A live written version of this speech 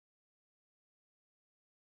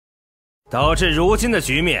导致如今的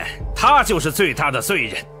局面，他就是最大的罪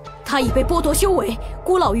人。他已被剥夺修为，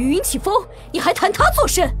孤老于云起风，你还谈他作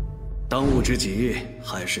甚？当务之急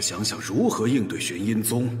还是想想如何应对玄阴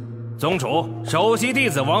宗。宗主，首席弟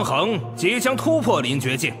子王恒即将突破临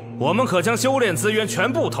绝境，我们可将修炼资源全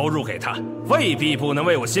部投入给他，未必不能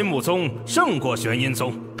为我心目宗胜过玄阴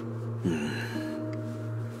宗。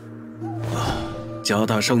加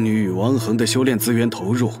大圣女与王恒的修炼资源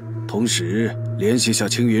投入，同时联系下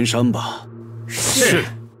青云山吧。是。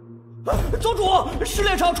宗主，试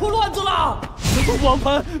炼场出乱子了，王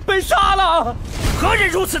潘被杀了！何人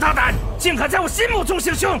如此大胆，竟敢在我心目中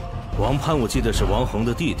行凶？王潘，我记得是王恒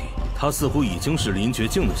的弟弟，他似乎已经是临绝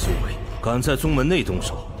境的修为，敢在宗门内动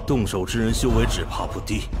手，动手之人修为只怕不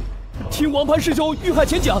低。听王潘师兄遇害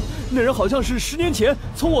前讲，那人好像是10年前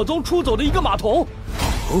从我宗出走的一个马童。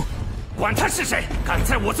哦，管他是谁，敢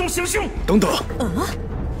在我宗行凶！等等，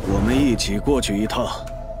我们一起过去一趟。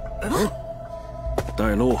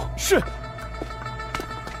带路。是。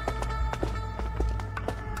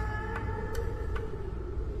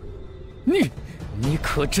你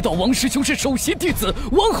可知道王师兄是首席弟子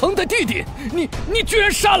王恒的弟弟？你居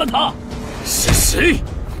然杀了他！是谁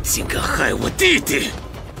竟敢害我弟弟？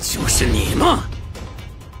就是你吗？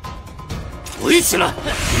围起来，要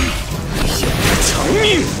我偿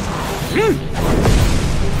命！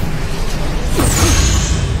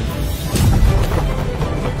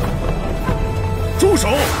住手！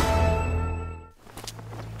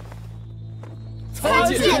参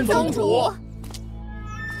见宗主。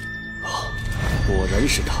果然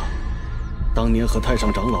是他，当年和太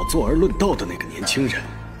上长老坐而论道的那个年轻人。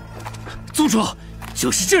宗主，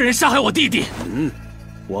就是这人杀害我弟弟。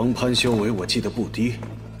王潘修为我记得不低，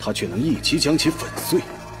他却能一击将其粉碎，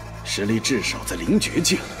实力至少在临绝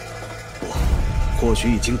境，或许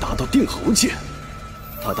已经达到定侯界。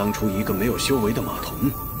他当初一个没有修为的马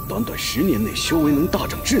童，短短10年内修为能大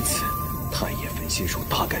涨至此，太也焚心术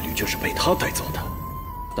大概率就是被他带走的。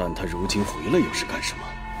但他如今回来又是干什么？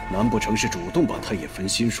难不成是主动把太也焚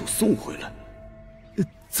心术送回来？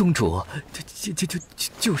宗主，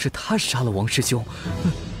就是他杀了王师兄，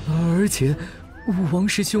而且王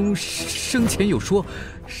师兄生前有说，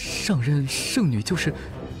上任圣女就是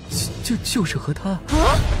和他。啊！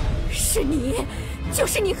是你，就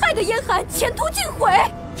是你害得燕寒前途尽毁！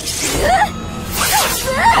死！受死！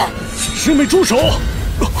师妹住手！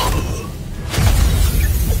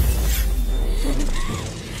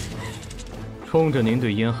冲着您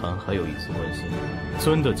对燕寒还有一丝关心，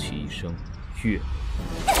尊得起一声岳。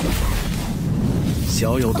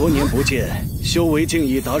小友多年不见，修为竟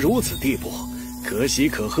已达如此地步，可喜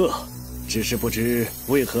可贺。只是不知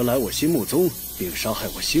为何来我心目宗，并杀害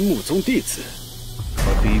我心目宗弟子。他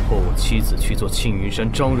逼迫我妻子去做庆云山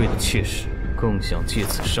张瑞的妾室，更想借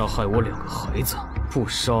此杀害我2个孩子。不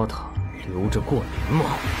杀他，留着过年吗？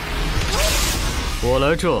我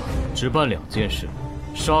来这只办2件事：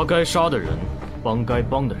杀该杀的人，帮该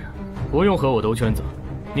帮的人。不用和我兜圈子，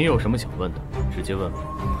你有什么想问的，直接问吧。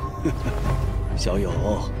小友，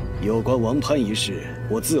有关王潘一事，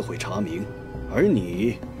我自会查明。而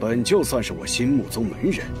你本就算是我心目宗门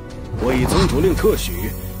人，我以宗主令特许，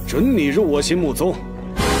准你入我心目宗。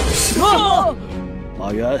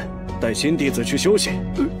马元，带新弟子去休息。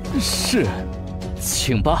是，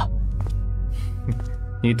请吧。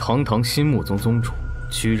你堂堂心目宗宗主，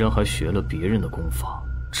居然还学了别人的功法，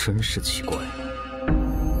真是奇怪。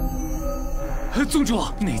宗主，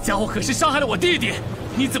那家伙可是杀害了我弟弟，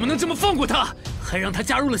你怎么能这么放过他，还让他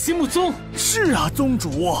加入了心目宗？是啊，宗主。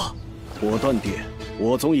我断定，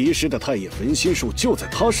我宗遗失的太也焚心术就在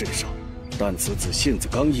他身上，但此子性子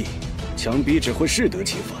刚毅，强逼只会适得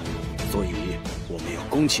其反，所以我们要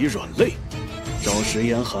攻其软肋，召石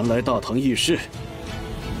岩寒来大唐议事。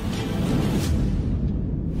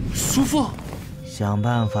叔父，想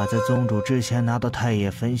办法在宗主之前拿到太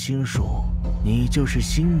也焚心术，你就是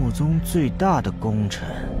心目宗最大的功臣。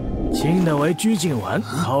青的为拘禁丸，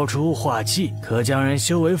抛出化气，可将人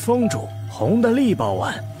修为封住；红的力爆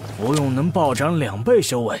丸，服用能暴涨2倍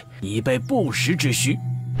修为，以备不时之需。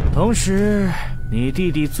同时，你弟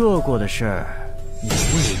弟做过的事儿，你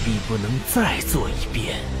未必不能再做一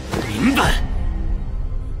遍。明白。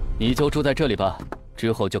你就住在这里吧，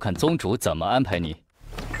之后就看宗主怎么安排你。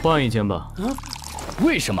换一间吧。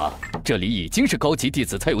为什么？这里已经是高级弟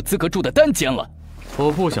子才有资格住的单间了。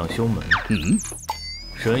我不想修门。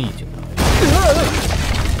人已经到。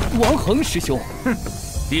王恒师兄，哼，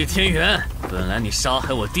厉天元，本来你杀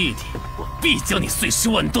害我弟弟，我必将你碎尸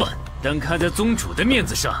万段。但看在宗主的面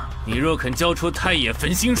子上，你若肯交出太也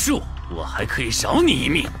焚心术，我还可以饶你一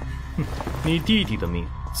命。你弟弟的命，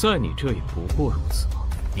在你这也不过如此吗？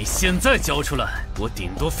你现在交出来，我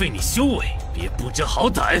顶多废你修为，别不知好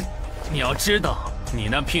歹。你要知道，你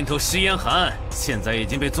那姘头石岩寒现在已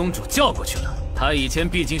经被宗主叫过去了。她以前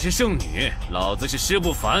毕竟是圣女，老子是师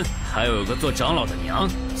不凡，还有个做长老的娘，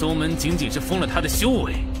宗门仅仅是封了她的修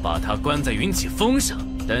为，把她关在云起峰上。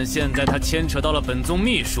但现在她牵扯到了本宗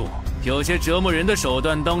秘术，有些折磨人的手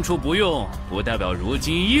段当初不用，不代表如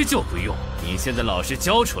今依旧不用。你现在老实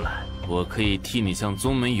交出来，我可以替你向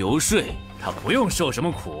宗门游说，他不用受什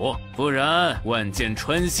么苦，不然万箭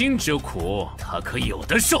穿心之苦他可有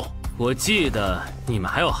的受。我记得你们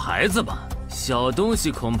还有孩子吧？小东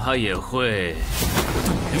西恐怕也会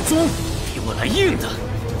动于宗，给我来硬的！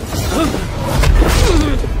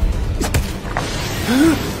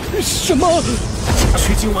什么？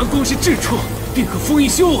取经完攻势至处，便可封印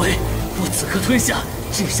修为。我此刻吞下，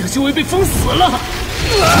这项修为被封死了。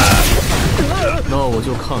那我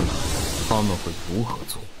就看看他们会如何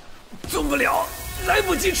做。做不了，来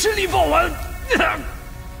不及吃力爆丸。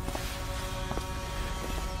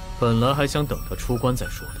本来还想等他出关再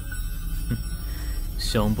说的，哼！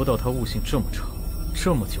想不到他悟性这么差，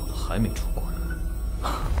这么久了还没出关。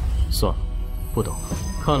算了，不等了。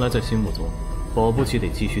看来在心目中，保不齐得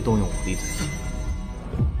继续动用武力才行。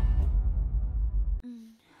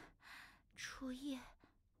初夜，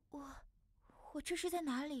我这是在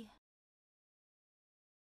哪里？